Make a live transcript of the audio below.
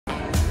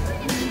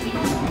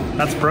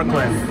That's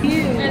Brooklyn.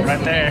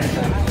 Right there.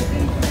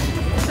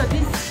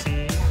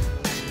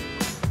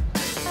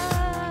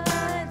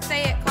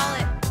 Say it, call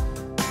it.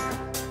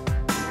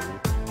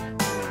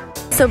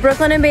 So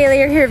Brooklyn and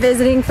Baylor are here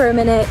visiting for a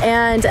minute,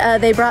 and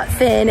they brought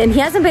Finn, and he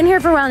hasn't been here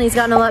for a while and he's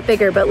gotten a lot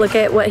bigger, but look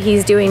at what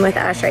he's doing with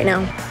Ash right now.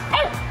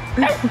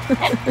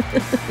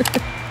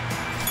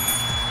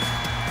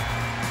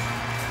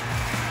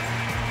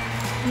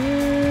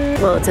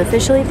 Well, it's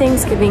officially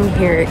Thanksgiving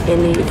here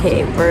in the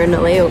UK. We're in a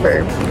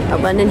layover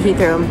at London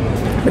Heathrow,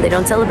 but they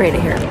don't celebrate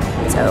it here.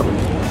 So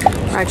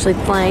we're actually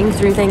flying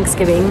through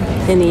Thanksgiving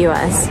in the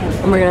US,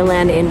 and we're gonna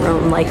land in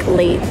Rome like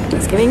late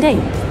Thanksgiving Day.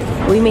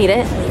 We made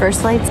it. First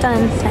flight's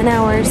done, 10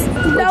 hours.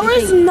 That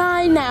was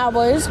 9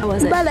 hours,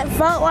 but it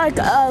felt like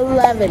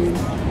 11.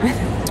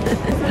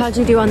 How'd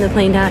you do on the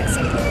plane, Dax?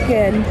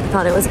 Good.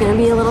 Thought it was gonna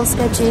be a little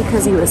sketchy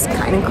because he was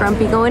kind of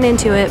grumpy going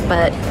into it,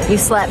 but you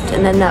slept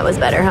and then that was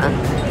better, huh?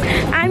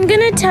 I'm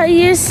gonna tell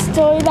you a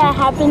story that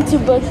happened to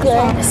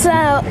Brooklyn. So,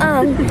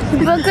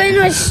 Brooklyn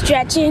was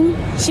stretching.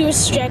 She was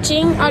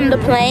stretching on the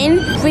plane.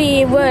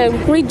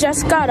 We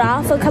just got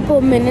off a couple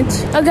of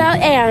minutes ago,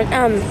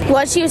 and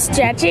while she was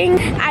stretching,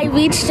 I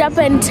reached up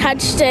and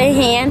touched her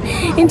hand,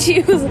 and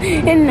she was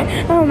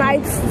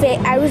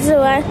I was the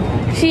one.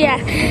 She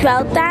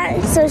felt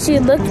that, so she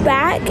looked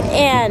back,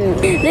 and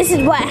this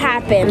is what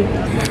happened.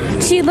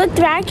 She looked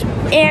back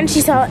and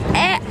she saw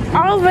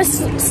all of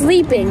us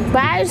sleeping,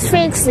 but I was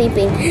fake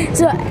sleeping.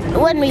 So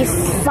when we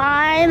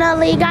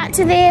finally got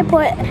to the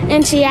airport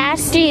and she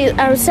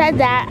said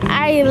that,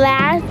 I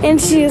laughed,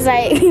 and she was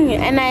like,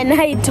 and then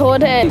I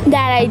told her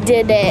that I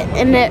did it,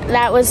 and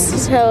that was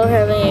so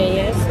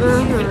hilarious.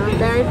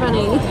 Very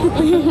funny.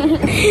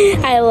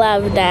 I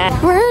love that.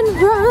 We're in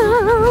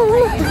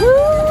Rome.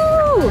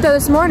 So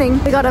this morning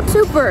we got up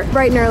super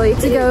bright and early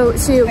to go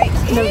to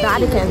the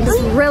Vatican. This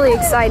is really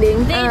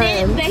exciting.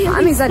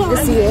 I'm excited to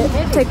see it.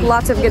 Take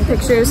lots of good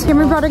pictures.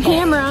 Kamri brought a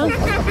camera,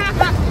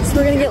 so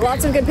we're gonna get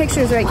lots of good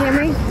pictures, right,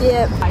 Kamri?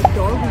 Yep.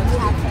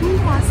 We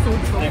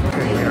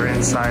are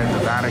inside the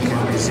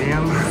Vatican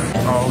Museum.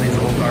 All these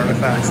old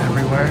artifacts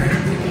everywhere.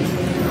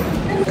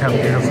 Look how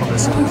beautiful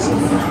this is.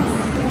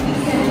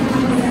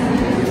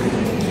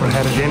 We're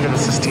headed into the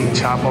Sistine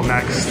Chapel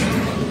next.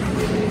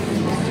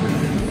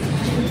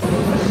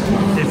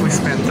 If we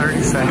spent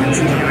 30 seconds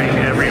viewing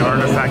every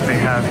artifact they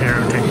have here,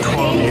 it would take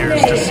 12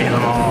 years to see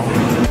them all.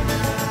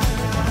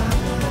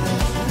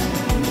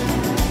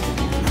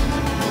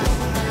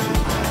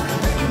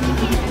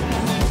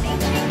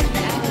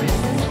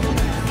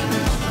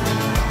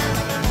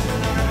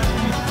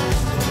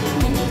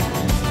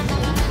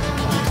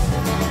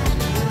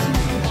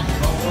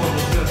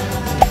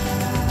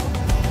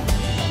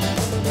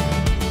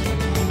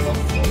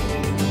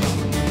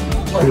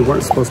 We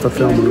weren't supposed to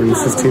film in the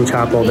Sistine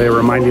Chapel. They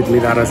reminded me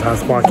that as I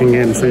was walking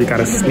in, so you got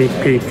a sneak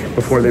peek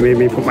before they made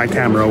me put my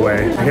camera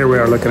away. Here we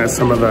are looking at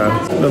some of the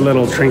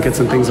little trinkets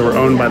and things that were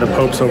owned by the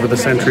popes over the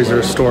centuries that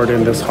are stored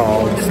in this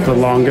hall. It's the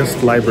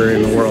longest library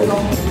in the world.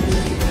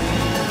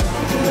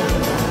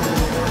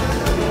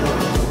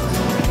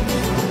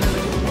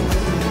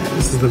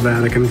 This is the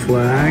Vatican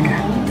flag,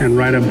 and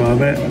right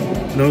above it,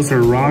 those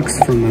are rocks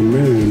from the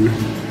moon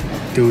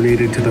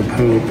donated to the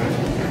Pope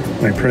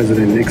by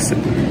President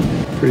Nixon.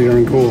 Pretty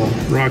darn cool.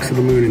 Rocks of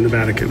the moon in the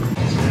Vatican.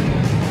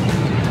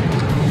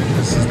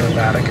 This is the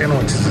Vatican,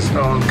 which is its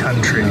own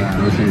country.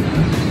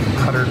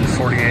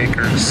 140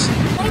 acres.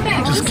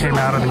 Just came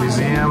out of the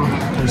museum.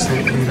 There's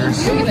St.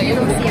 Peter's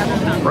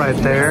right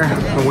there.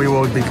 And we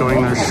will be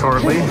going there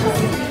shortly.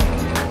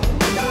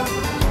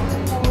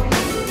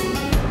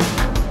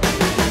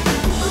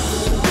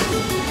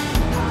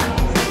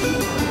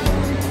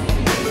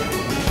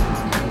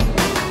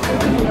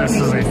 This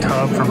is a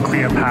tub from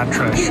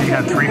Cleopatra. She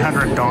had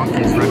 300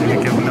 donkeys ready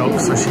to give milk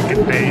so she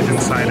could bathe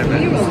inside of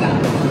it.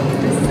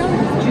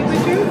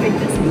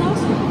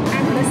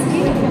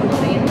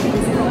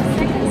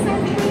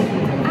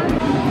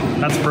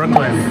 That's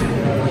Brooklyn.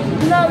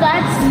 No,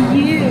 that's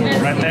you.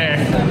 Right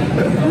there.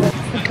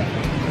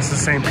 This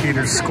is St.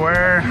 Peter's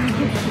Square.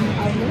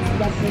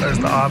 There's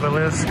the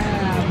obelisk.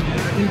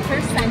 In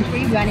first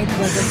century, when it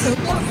was a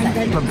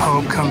The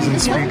Pope comes and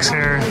speaks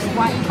here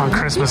on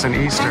Christmas and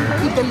Easter.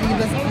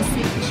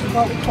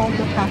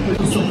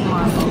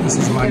 This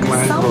is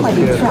Michelangelo's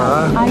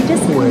Pietà. I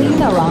just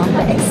clean around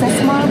the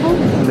excess marble.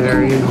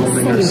 Mary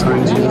holding her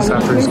son Jesus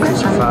after he's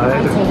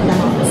crucified.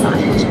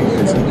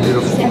 It's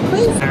beautiful.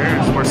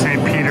 There's where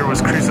St. Peter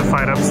was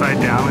crucified upside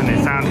down, and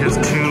they found his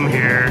tomb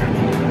here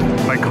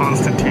by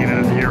Constantine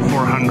in the year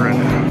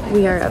 400.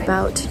 We are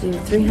about to do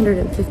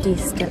 350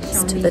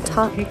 steps to the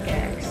top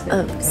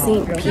of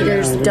St.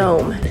 Peter's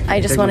Dome. I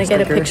just want to get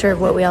a picture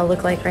of what we all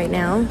look like right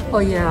now. Oh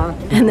yeah.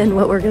 And then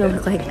what we're gonna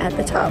look like at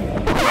the top.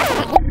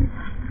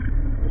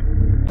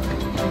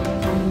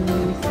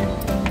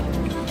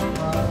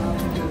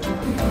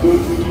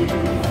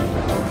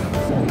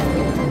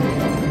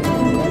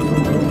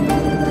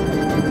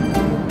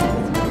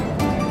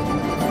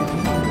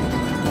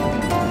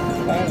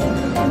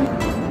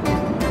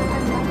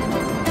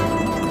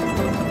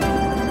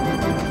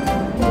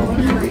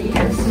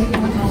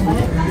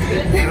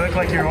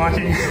 like you're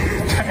walking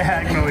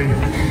diagonally.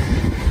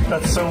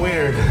 That's so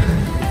weird.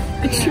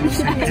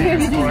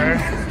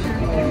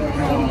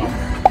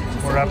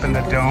 We're up in the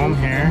dome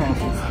here.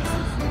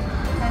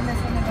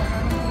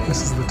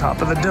 This is the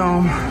top of the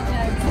dome.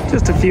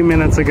 Just a few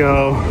minutes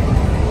ago,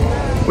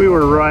 we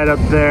were right up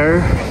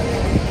there.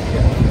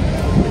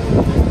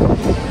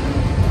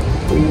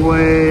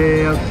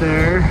 Way up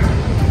there.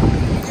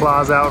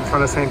 Plaza out in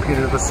front of St.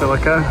 Peter's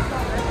Basilica.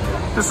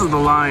 This is the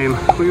line.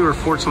 We were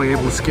fortunately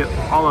able to skip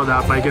all of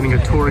that by getting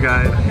a tour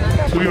guide.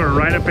 We were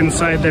right up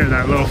inside there.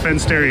 That little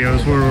fenced area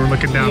is where we're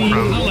looking down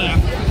from.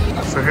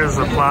 So here's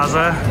the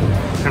plaza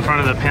in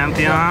front of the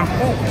Pantheon.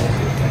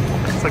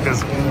 It's like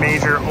this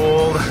major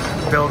old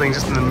building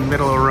just in the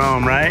middle of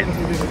Rome, right?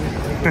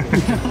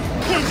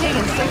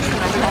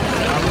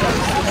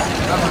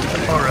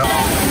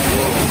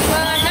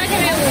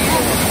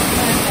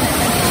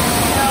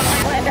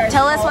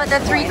 Tell us what the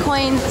 3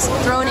 coins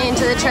thrown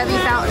into the Trevi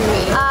Fountain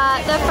mean.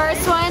 The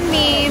first one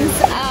means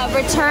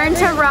return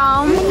to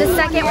Rome. The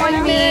second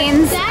one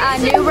means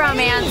new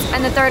romance.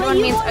 And the third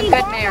one means a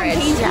good marriage.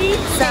 Yeah.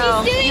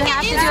 So you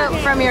have to do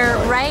it from your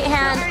right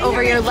hand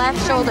over your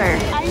left shoulder,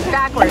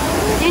 backwards.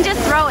 You can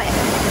just throw it.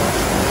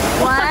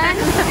 1,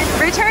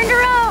 return to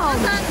Rome.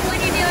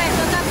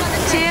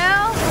 2,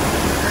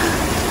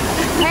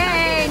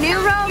 hey, new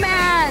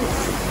romance.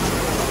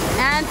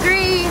 And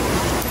 3,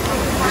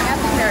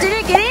 did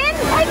it get in?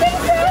 I think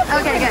so.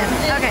 Okay, good.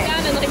 Okay.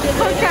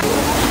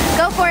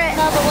 Go for it.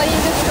 No, but what do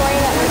you destroy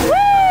that?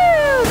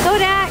 Woo! Go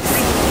Dax.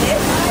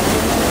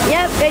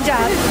 Yep, good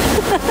job.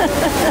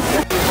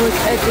 Look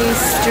at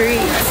these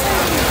streets.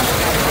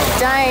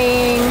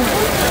 Dying.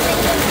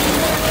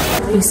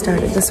 We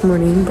started this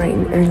morning bright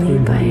and early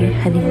by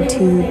heading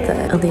to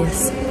the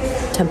Elias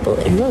Temple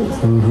in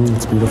Rome.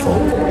 It's beautiful.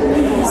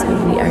 So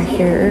we are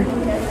here.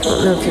 I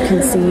don't know if you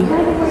can see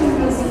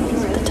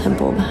the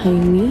temple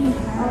behind me.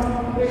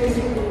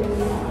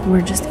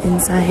 We're just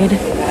inside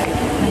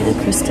by the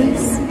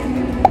crystals.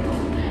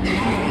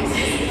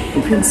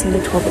 You can see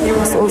the 12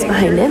 apostles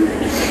behind him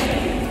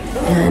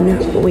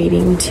and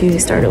waiting to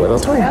start a little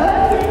tour.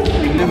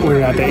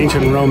 We're at the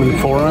ancient Roman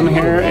Forum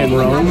here in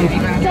Rome. You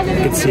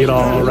can see it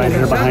all right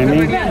here behind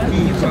me.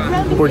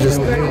 We're just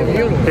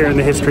hearing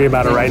the history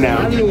about it right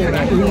now.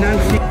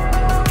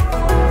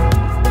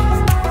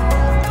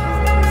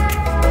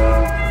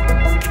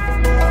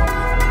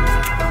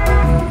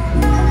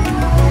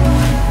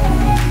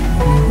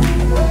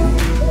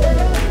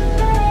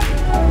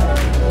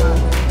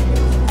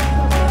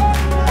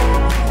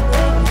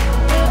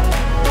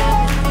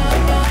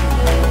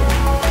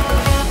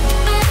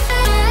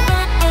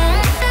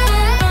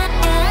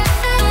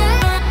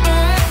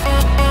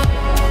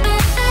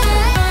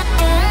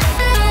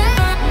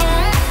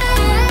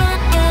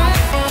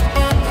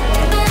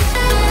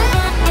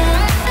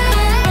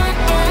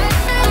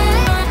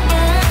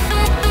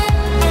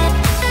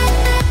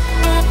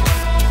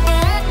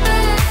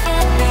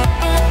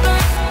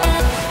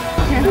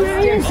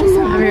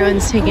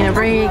 Everyone's taking a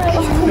break,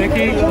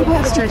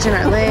 stretching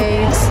our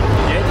legs,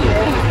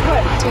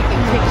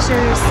 taking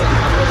pictures.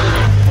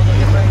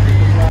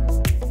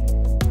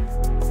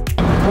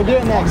 We'll do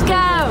it next.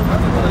 Go!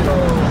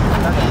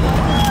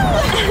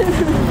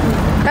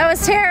 That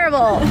was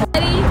terrible.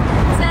 Ready,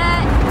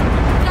 set,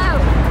 go.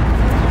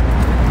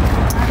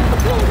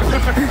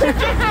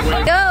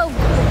 Go!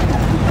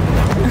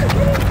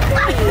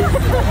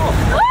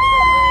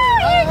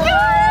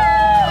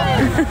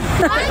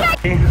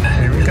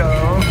 Here we go.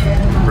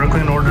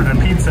 Brooklyn ordered a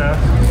pizza.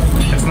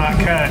 It's not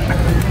cut.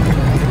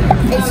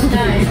 It's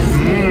nice.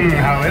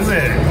 How is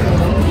it?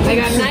 I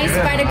got a nice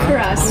bite of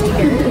crust.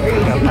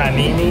 Got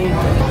panini.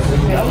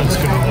 That looks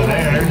good over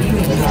there.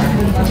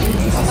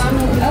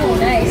 Oh,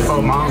 nice.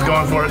 Oh, mom's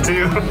going for it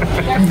too.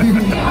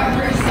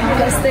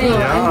 Best thing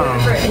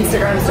for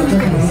Instagram.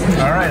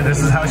 All right, this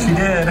is how she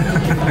did.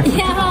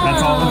 Yeah.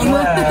 That's all that's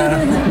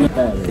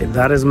left. Okay,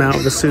 that is Mount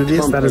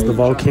Vesuvius. That is the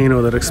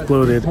volcano that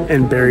exploded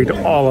and buried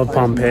all of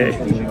Pompeii,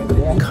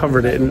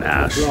 covered it in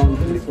ash,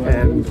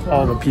 and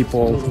all the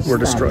people were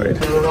destroyed.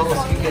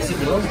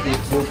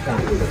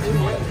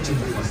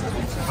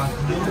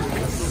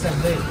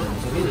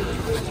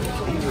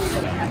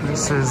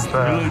 This is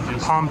the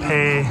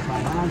Pompei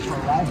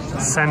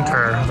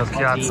center, the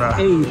piazza,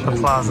 the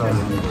plaza.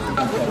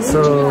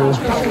 So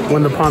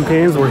when the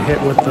Pompeians were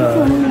hit with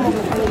the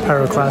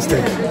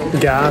pyroclastic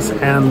gas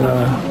and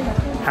the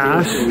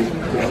ash,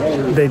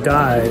 they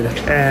died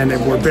and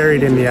were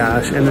buried in the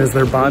ash, and as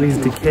their bodies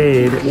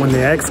decayed, when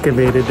they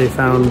excavated, they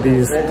found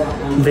these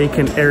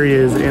vacant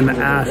areas in the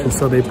ash, and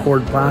so they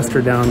poured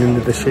plaster down into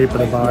the shape of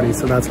the body.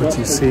 So that's what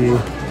you see,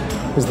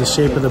 is the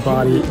shape of the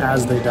body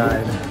as they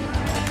died.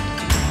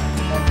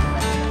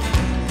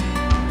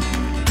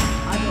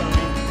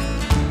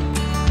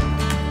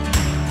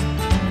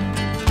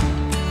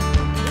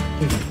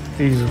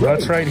 These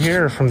ruts right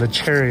here are from the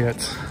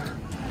chariots,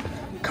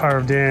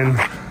 carved in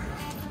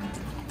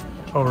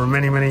over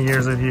many, many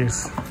years of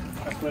use.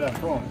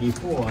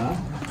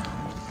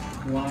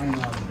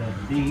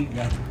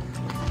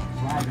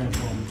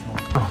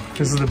 Oh,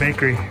 this is the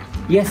bakery.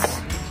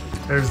 Yes.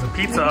 There's the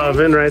pizza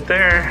oven right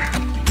there.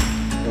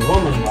 The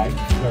woman likes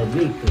her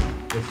meat to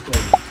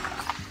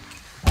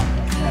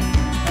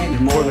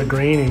Pour the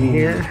grain in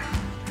here.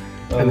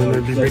 And then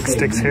there'd be big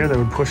sticks here that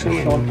would push them,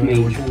 and then they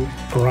would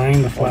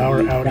grind the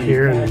flour out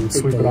here and then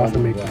sweep it off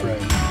and make the bread.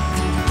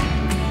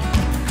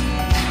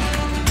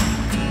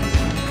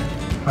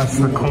 That's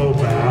the cold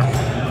bath.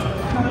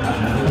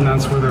 And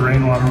that's where the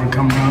rainwater would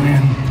come down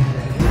in.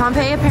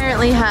 Pompei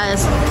apparently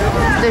has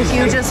the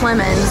hugest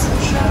lemons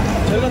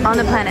on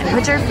the planet.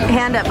 Put your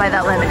hand up by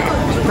that lemon.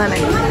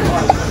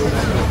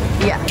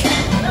 Yeah.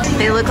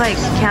 They look like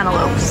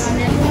cantaloupes.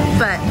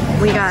 But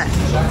we got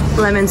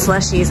lemon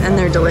slushies and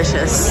they're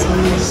delicious.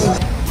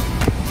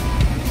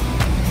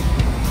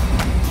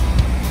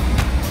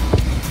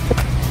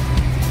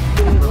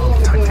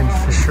 Tucked in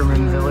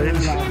Fisherman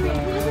Village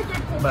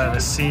by the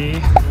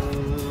sea.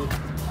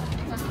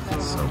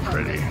 So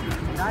pretty.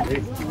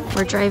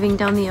 We're driving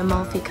down the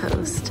Amalfi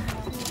Coast.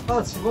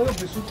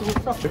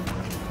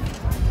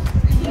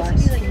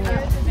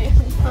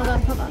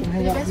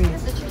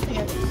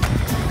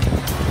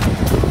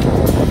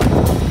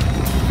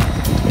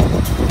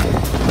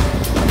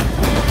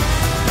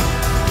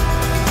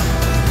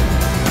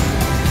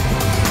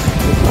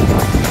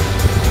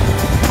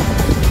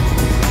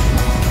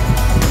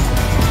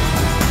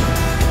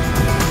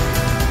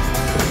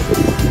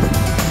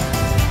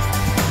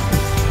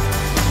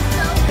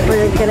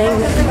 We're getting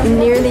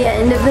near the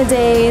end of the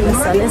day, the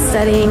sun is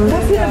setting,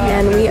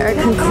 and we are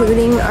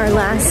concluding our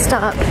last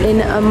stop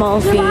in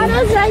Amalfi.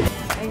 I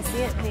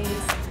see it,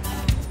 please.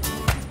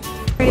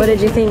 What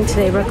did you think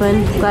today,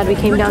 Brooklyn? Glad we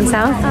came down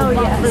south? Oh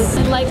yes,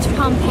 I liked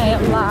Pompei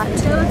a lot.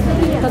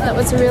 I thought that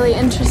was really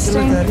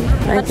interesting,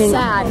 but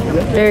sad.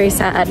 Very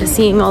sad,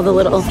 seeing all the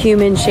little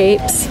human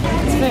shapes.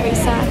 It's very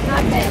sad.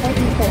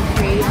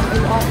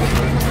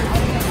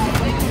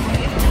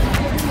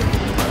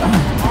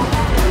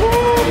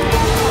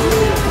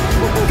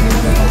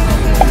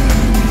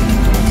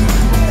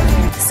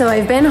 So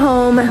I've been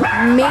home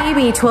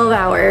maybe 12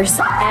 hours,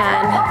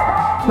 and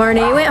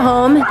Marnay went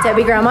home,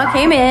 Debbie Grandma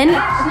came in,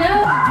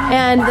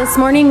 and this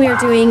morning we were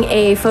doing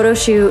a photo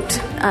shoot,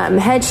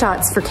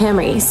 headshots for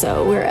Kamri.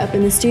 So we're up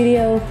in the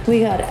studio, we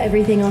got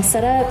everything all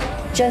set up.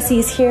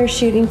 Jesse's here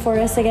shooting for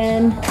us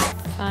again.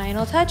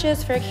 Final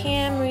touches for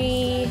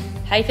Kamri.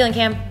 How you feeling,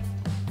 Cam?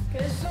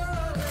 Good.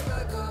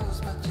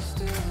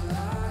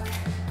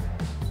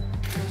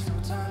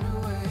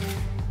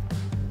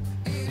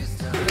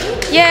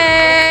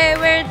 Yay,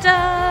 we're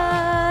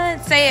done.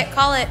 Say it,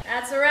 call it.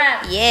 That's a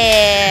wrap.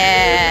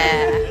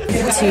 Yeah.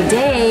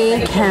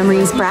 Today,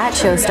 Kamri's Brat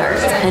show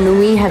starts, and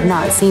we have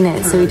not seen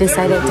it, so we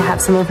decided to have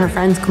some of her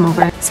friends come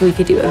over so we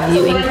could do a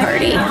viewing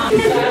party.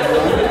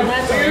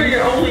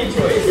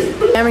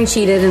 Kamri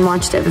cheated and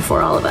watched it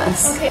before all of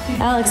us. Okay.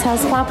 Alex,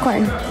 how's the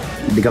popcorn?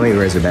 The gummy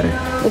bears are better.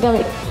 The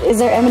gummy. Is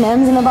there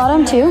M&Ms in the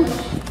bottom too?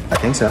 I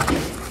think so.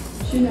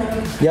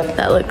 Yep.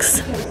 That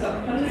looks...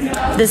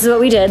 This is what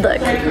we did,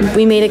 look.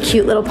 We made a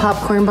cute little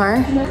popcorn bar,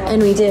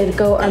 and we did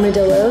Go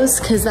Armadillos,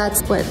 because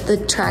that's what the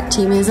track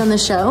team is on the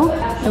show.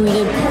 And we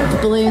did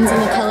balloons in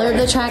the color of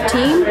the track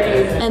team,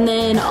 and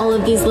then all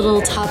of these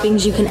little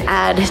toppings you can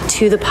add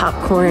to the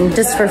popcorn,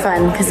 just for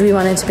fun, because we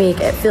wanted to make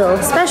it feel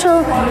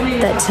special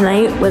that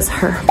tonight was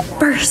her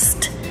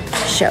first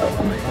show.